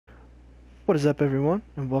What is up, everyone,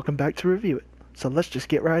 and welcome back to Review It. So let's just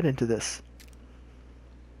get right into this.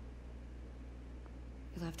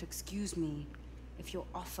 You'll have to excuse me if your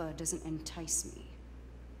offer doesn't entice me.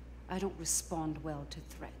 I don't respond well to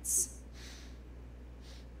threats.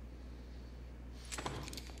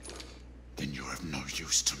 Then you're of no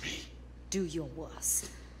use to me. Do your worst.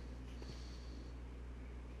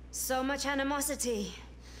 So much animosity.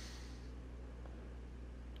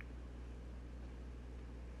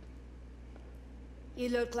 You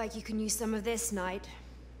look like you can use some of this, Knight.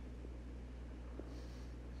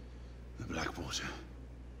 The Blackwater.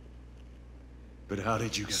 But how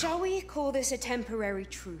did you get... Shall we call this a temporary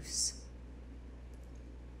truce?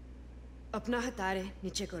 Apna hatare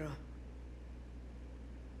niche karo.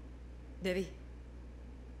 Devi.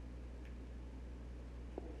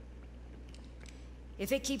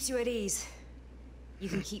 If it keeps you at ease, you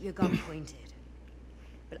can keep your gun pointed.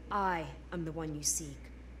 But I am the one you seek,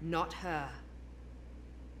 not her.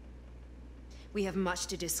 We have much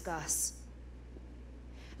to discuss.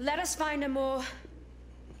 Let us find a more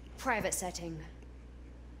private setting.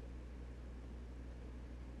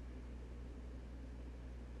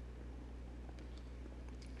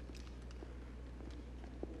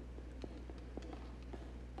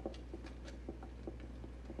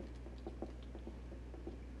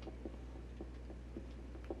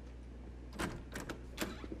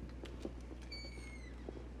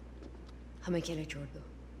 हमें अकेले छोड़ दो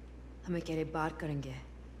हम अकेले बात करेंगे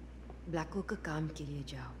Blanco का काम के लिए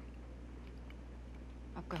जाओ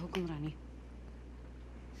आपका हुक्म रानी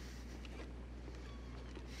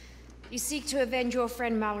You seek to avenge your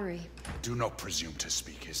friend Mallory. Do not presume to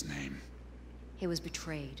speak his name. He was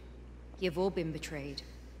betrayed. You've all been betrayed.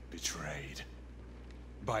 Betrayed?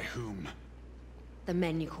 By whom? The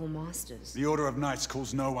men you call masters. The Order of Knights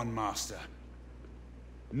calls no one master.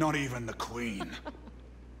 Not even the Queen.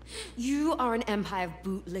 You are an empire of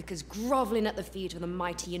bootlickers groveling at the feet of the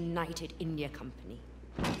mighty United India Company.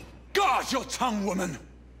 Guard your tongue, woman!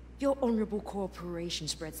 Your honorable corporation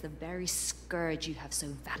spreads the very scourge you have so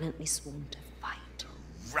valiantly sworn to fight.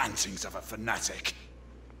 The rantings of a fanatic.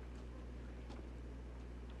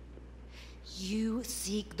 You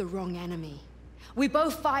seek the wrong enemy. We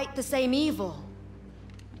both fight the same evil.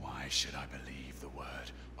 Why should I believe the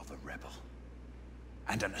word of a rebel?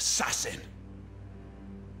 And an assassin?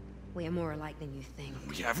 We are more alike than you think.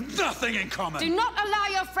 We have nothing in common! Do not allow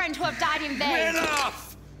your friend to have died in vain!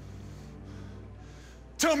 Enough!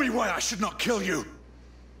 Tell me why I should not kill you!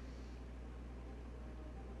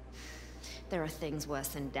 There are things worse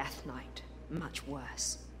than death, Knight. Much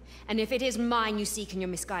worse. And if it is mine you seek in your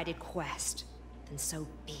misguided quest, then so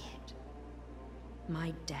be it.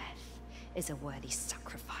 My death is a worthy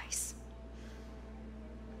sacrifice.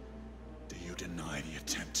 Do you deny the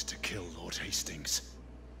attempt to kill Lord Hastings?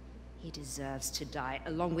 He deserves to die,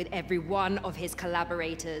 along with every one of his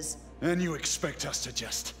collaborators. And you expect us to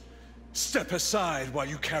just step aside while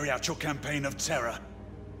you carry out your campaign of terror?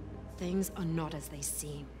 Things are not as they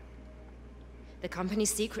seem. The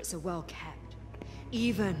company's secrets are well kept,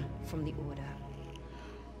 even from the Order.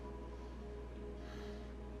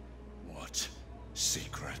 What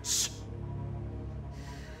secrets?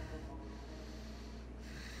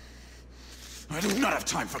 I do not have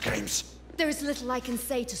time for games! There is little I can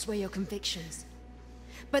say to sway your convictions.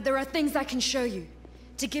 But there are things I can show you,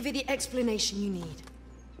 to give you the explanation you need.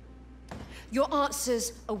 Your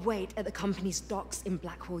answers await at the company's docks in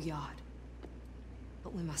Blackwall Yard.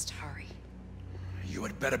 But we must hurry. You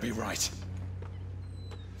had better be right.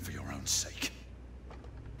 For your own sake.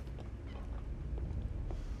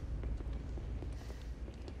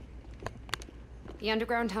 The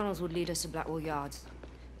underground tunnels would lead us to Blackwall Yards.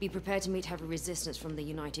 Be prepared to meet heavy resistance from the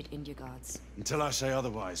United India Guards. Until I say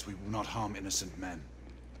otherwise, we will not harm innocent men.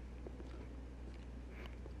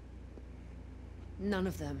 None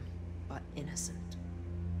of them are innocent.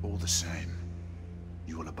 All the same,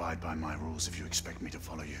 you will abide by my rules if you expect me to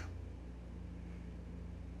follow you.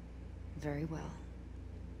 Very well.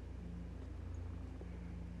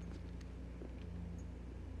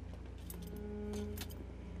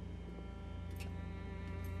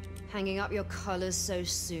 Hanging up your colors so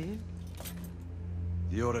soon?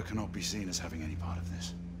 The Order cannot be seen as having any part of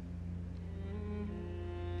this.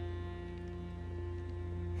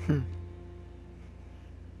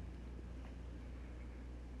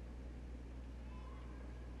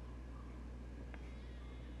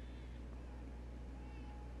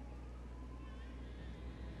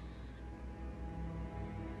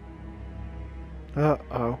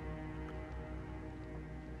 Uh-oh.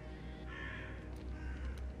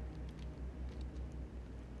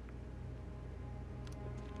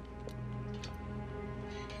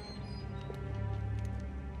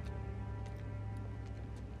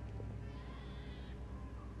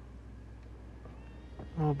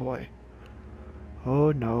 Oh boy.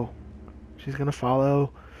 Oh no. She's gonna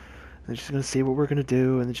follow, and she's gonna see what we're gonna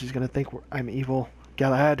do, and then she's gonna think I'm evil.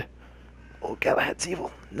 Galahad. Oh, Galahad's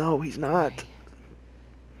evil. No, he's not. Hey,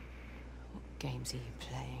 what games are you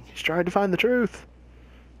playing? He's trying to find the truth.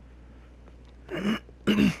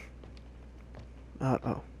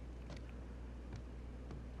 Uh-oh.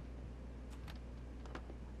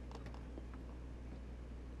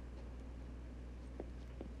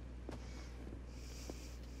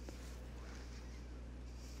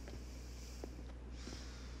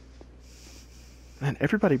 Man,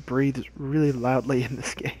 everybody breathes really loudly in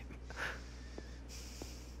this game.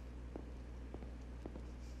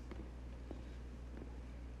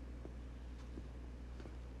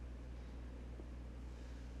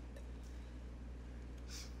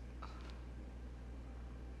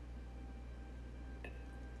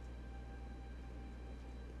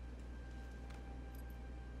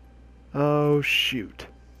 Oh, shoot.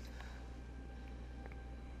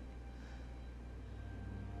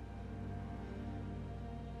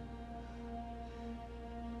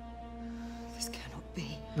 This cannot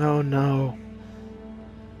be. Oh, no.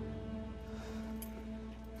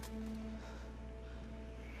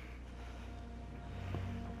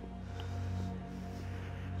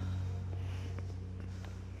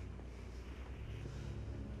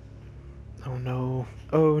 Oh, no.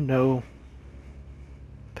 Oh, no.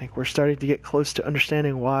 I think we're starting to get close to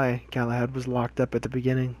understanding why Galahad was locked up at the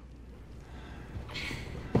beginning.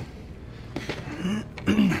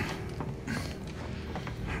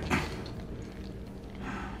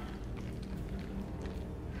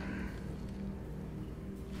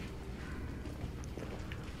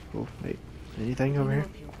 Oh, wait. Anything over here?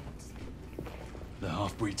 The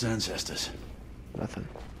half-breed's ancestors. Nothing.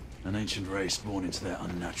 An ancient race born into their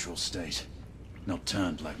unnatural state. Not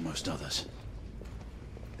turned like most others.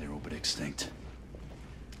 They're all but extinct.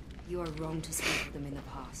 You are wrong to speak of them in the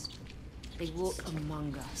past. They walk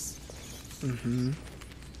among us. Mm-hmm.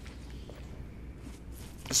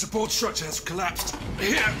 The support structure has collapsed.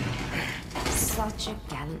 Here! Such a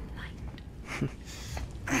gallant knight.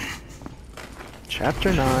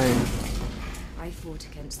 Chapter 9. I fought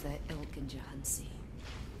against their ilk in Jahansi.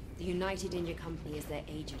 The United India Company is their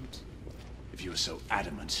agent. If you are so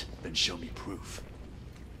adamant, then show me proof.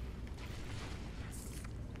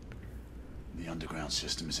 The underground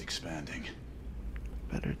system is expanding.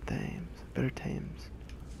 Better Thames. Better Thames.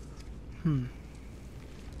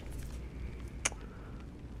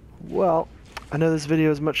 Well, I know this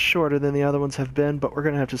video is much shorter than the other ones have been, but we're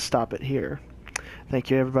going to have to stop it here.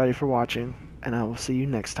 Thank you everybody for watching, and I will see you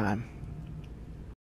next time.